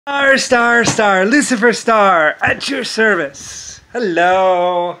Star, star, star, Lucifer Star, at your service.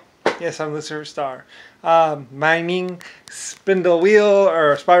 Hello. Yes, I'm Lucifer Star. Mining, spindle wheel,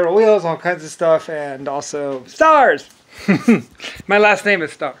 or spiral wheels, all kinds of stuff, and also stars. My last name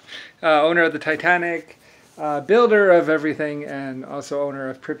is Star. Owner of the Titanic, builder of everything, and also owner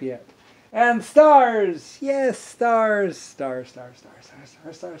of Pripyat. And stars! Yes, stars! Star, star, star, star,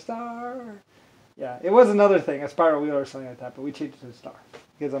 star, star, star. Yeah, it was another thing, a spiral wheel or something like that, but we changed it to Star.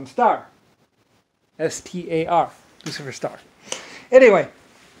 Because I'm Star. S-T-A-R. Lucifer Star. Anyway.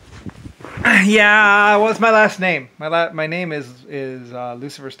 Yeah, what's my last name? My name is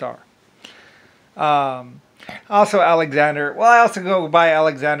Lucifer Star. Also Alexander. Well, I also go by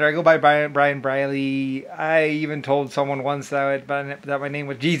Alexander. I go by Brian Briley. I even told someone once that my name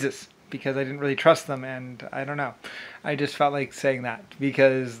was Jesus, because I didn't really trust them, and I don't know. I just felt like saying that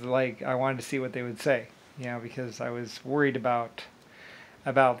because I wanted to see what they would say, because I was worried about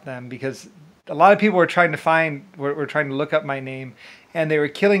them, because a lot of people were trying to look up my name, and they were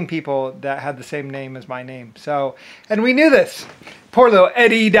killing people that had the same name as my name. So, and we knew this. Poor little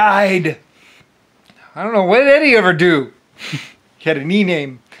Eddie died. I don't know, what did Eddie ever do? He had an E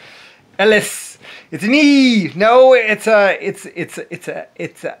name. Ellis. It's an E. No, it's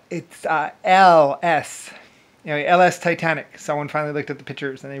LS. Anyway, LS Titanic. Someone finally looked at the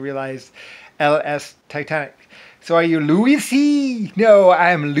pictures and they realized LS Titanic. So are you Louis? No, I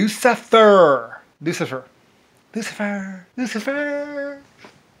am Lucifer. Lucifer.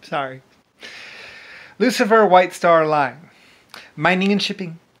 Sorry. Lucifer White Star Line. Mining and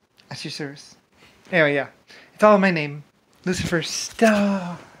shipping. That's your service. Anyway, yeah. It's all in my name. Lucifer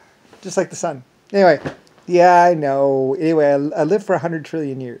Star. Just like the sun. Anyway. Yeah, I know. Anyway, I lived for 100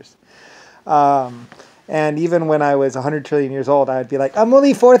 trillion years. And even when I was 100 trillion years old, I'd be like, I'm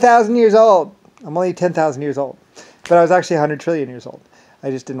only 4,000 years old. I'm only 10,000 years old. But I was actually 100 trillion years old.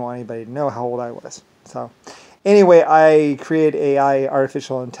 I just didn't want anybody to know how old I was. So anyway, I created AI,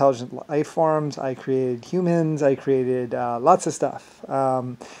 artificial intelligent life forms. I created humans. I created lots of stuff.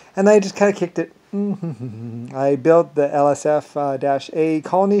 And I just kind of kicked it. I built the LSF-A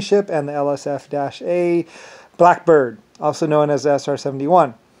colony ship and the LSF-A Blackbird, also known as the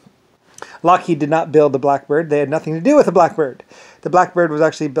SR-71. Lockheed did not build the Blackbird. They had nothing to do with the Blackbird. The Blackbird was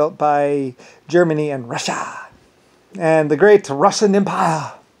actually built by Germany and Russia. And the great Russian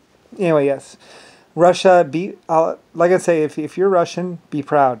Empire. Anyway, yes. Russia, like I say, if you're Russian, be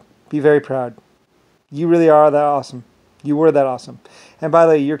proud. Be very proud. You really are that awesome. You were that awesome. And by the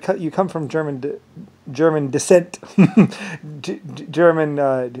way, you come from German descent.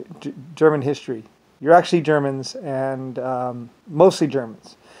 German history. You're actually Germans, and mostly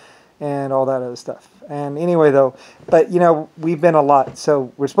Germans. And all that other stuff. And anyway, though, but, we've been a lot.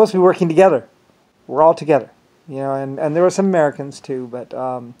 So we're supposed to be working together. We're all together. And there were some Americans, too. But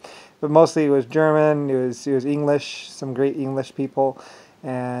mostly it was German, it was English, some great English people,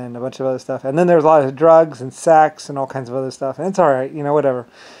 and a bunch of other stuff. And then there was a lot of drugs and sex and all kinds of other stuff. And it's all right, whatever.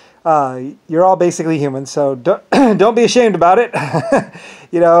 You're all basically human, so don't be ashamed about it.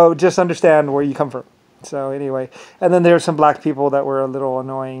 Just understand where you come from. So anyway, and then there were some black people that were a little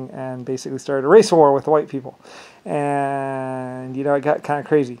annoying and basically started a race war with the white people. And, it got kind of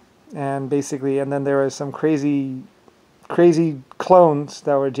crazy. And basically, and then there was some crazy clones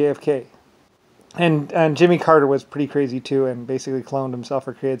that were JFK. And Jimmy Carter was pretty crazy too, and basically cloned himself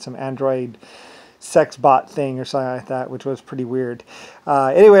or created some android sex bot thing or something like that, which was pretty weird.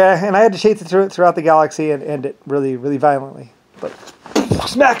 Anyway, and I had to chase it throughout the galaxy and end it really, really violently. But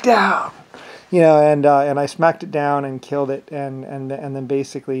smack down! And I smacked it down and killed it, and then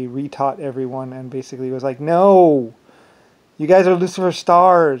basically retaught everyone, and basically was like, no, you guys are Lucifer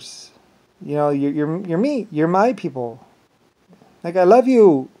Stars. You're me. You're my people. Like, I love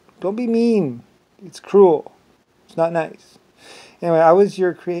you. Don't be mean. It's cruel. It's not nice. Anyway, I was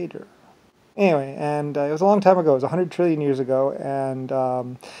your creator. Anyway, and it was a long time ago. It was 100 trillion years ago, and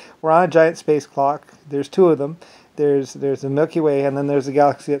we're on a giant space clock. There's two of them. There's the Milky Way, and then there's the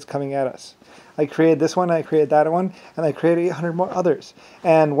galaxy that's coming at us. I created this one, I created that one, and I created 800 more others.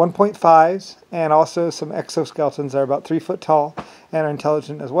 And 1.5s, and also some exoskeletons that are about 3 foot tall and are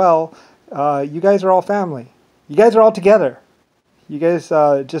intelligent as well. You guys are all family. You guys are all together. You guys,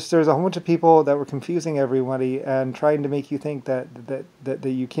 there's a whole bunch of people that were confusing everybody and trying to make you think that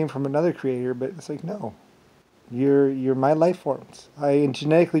you came from another creator, but it's like, no. You're my life forms. I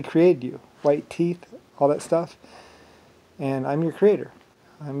genetically created you. White teeth, all that stuff. And I'm your creator.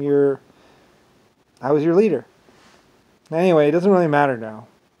 I was your leader. Anyway, it doesn't really matter now.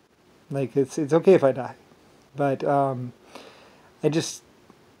 Like, it's okay if I die. But I just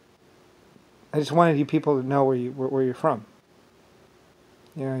wanted you people to know where you're from.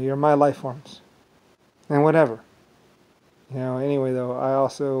 You know, you're my life forms. And whatever. You know, anyway, though, I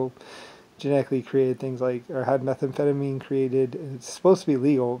also genetically created things like, or had methamphetamine created. It's supposed to be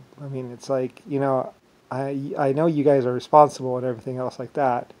legal. I mean, it's like, you know, I know you guys are responsible and everything else like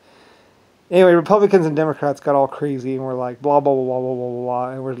that. Anyway, Republicans and Democrats got all crazy and were like, blah, blah, blah, blah, blah, blah, blah,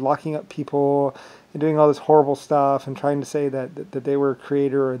 and we're locking up people and doing all this horrible stuff and trying to say that they were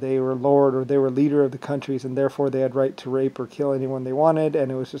creator or they were lord or they were leader of the countries and therefore they had right to rape or kill anyone they wanted, and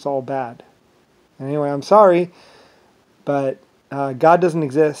it was just all bad. And anyway, I'm sorry, but God doesn't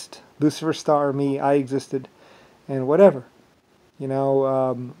exist. Lucifer Star, me, I existed, and whatever. You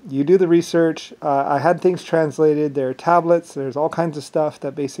know, you do the research. I had things translated. There are tablets. There's all kinds of stuff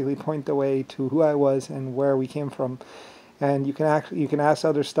that basically point the way to who I was and where we came from. And you can ask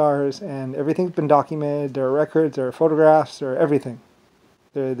other stars, and everything's been documented. There are records, there are photographs, there are everything.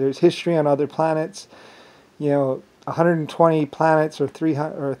 There's history on other planets. You know, 120 planets or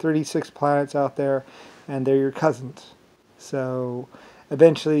 36 planets out there, and they're your cousins. So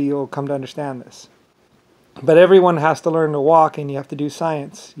eventually you'll come to understand this. But everyone has to learn to walk, and you have to do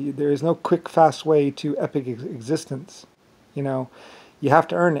science. There is no quick, fast way to epic existence. You know, you have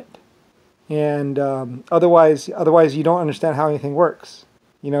to earn it, and otherwise you don't understand how anything works.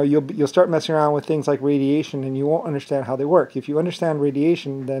 You know, you'll start messing around with things like radiation, and you won't understand how they work. If you understand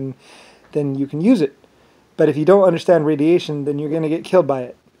radiation, then you can use it. But if you don't understand radiation, then you're going to get killed by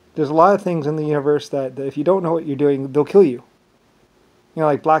it. There's a lot of things in the universe that if you don't know what you're doing, they'll kill you. You know,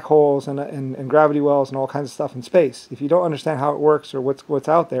 like black holes and gravity wells and all kinds of stuff in space. If you don't understand how it works or what's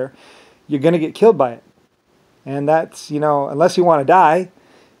out there, you're going to get killed by it. And that's, you know, unless you want to die,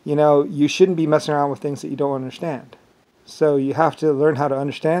 you know, you shouldn't be messing around with things that you don't understand. So you have to learn how to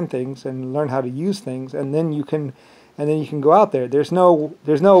understand things and learn how to use things, and then you can go out there. There's no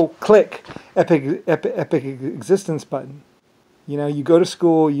click epic existence button. You know, you go to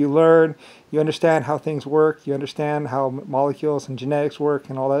school, you learn, you understand how things work, you understand how molecules and genetics work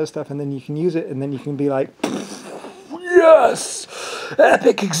and all that other stuff, and then you can use it, and then you can be like, yes,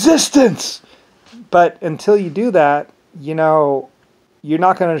 epic existence. But until you do that, you know, you're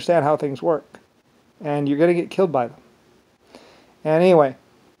not going to understand how things work, and you're going to get killed by them. And anyway,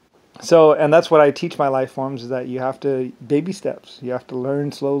 so, and that's what I teach my life forms, is that you have to, baby steps. You have to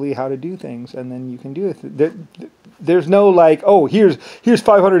learn slowly how to do things, and then you can do it. There's no like, oh, here's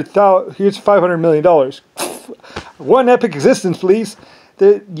 $500 million. One epic existence, please.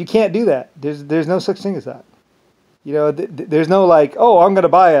 You can't do that. There's no such thing as that. You know, there's no like, oh, I'm going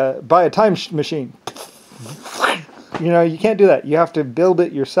to buy a time machine. You know, you can't do that. You have to build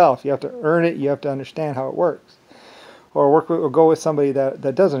it yourself. You have to earn it. You have to understand how it works. Or go with somebody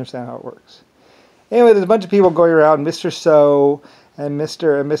that does understand how it works. Anyway, there's a bunch of people going around, Mr. So and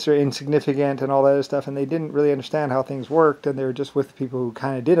Mr. Insignificant and all that other stuff, and they didn't really understand how things worked, and they were just with people who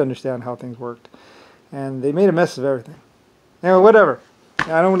kind of did understand how things worked, and they made a mess of everything. Anyway, whatever.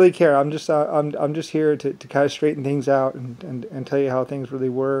 I don't really care. I'm just here to kind of straighten things out and tell you how things really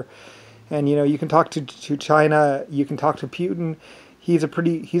were. And you know, you can talk to China, you can talk to Putin. He's a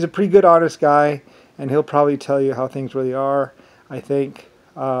pretty good, honest guy. And he'll probably tell you how things really are. I think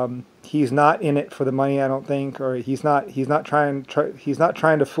he's not in it for the money. I don't think, or he's not trying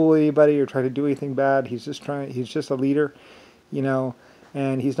to fool anybody or try to do anything bad. He's just a leader, you know,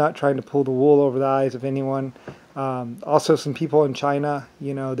 and he's not trying to pull the wool over the eyes of anyone. Also, some people in China,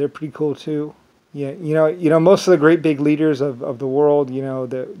 you know, they're pretty cool too. Yeah, you know, most of the great big leaders of the world, you know,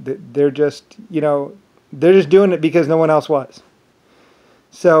 they're just, you know, they're just doing it because no one else was.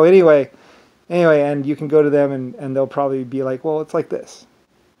 So anyway, and you can go to them and they'll probably be like, well, it's like this,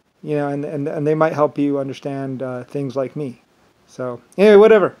 you know, and they might help you understand things like me. So anyway,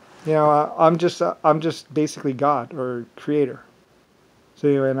 whatever, you know, I'm just basically God or creator. So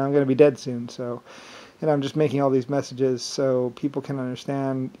anyway, and I'm going to be dead soon. So, and I'm just making all these messages so people can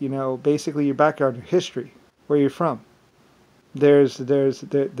understand, you know, basically your background, your history, where you're from. There's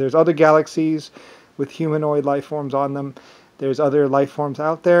other galaxies with humanoid life forms on them. There's other life forms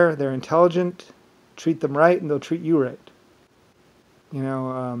out there. They're intelligent. Treat them right, and they'll treat you right. You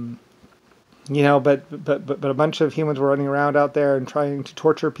know, but a bunch of humans were running around out there and trying to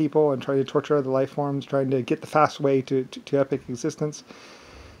torture people and trying to torture other life forms, trying to get the fast way to epic existence,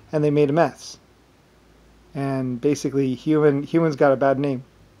 and they made a mess. And basically, humans got a bad name.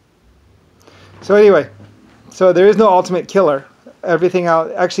 So anyway, so there is no ultimate killer. Everything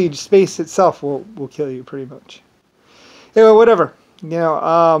out, actually, space itself will kill you pretty much. Anyway, whatever. You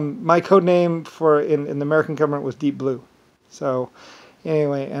know, my code name in the American government was Deep Blue. So,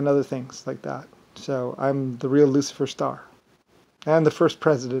 anyway, and other things like that. So, I'm the real Lucifer Star. I'm the first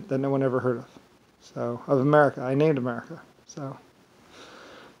president that no one ever heard of. So, of America. I named America. So,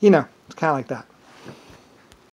 You know, it's kind of like that.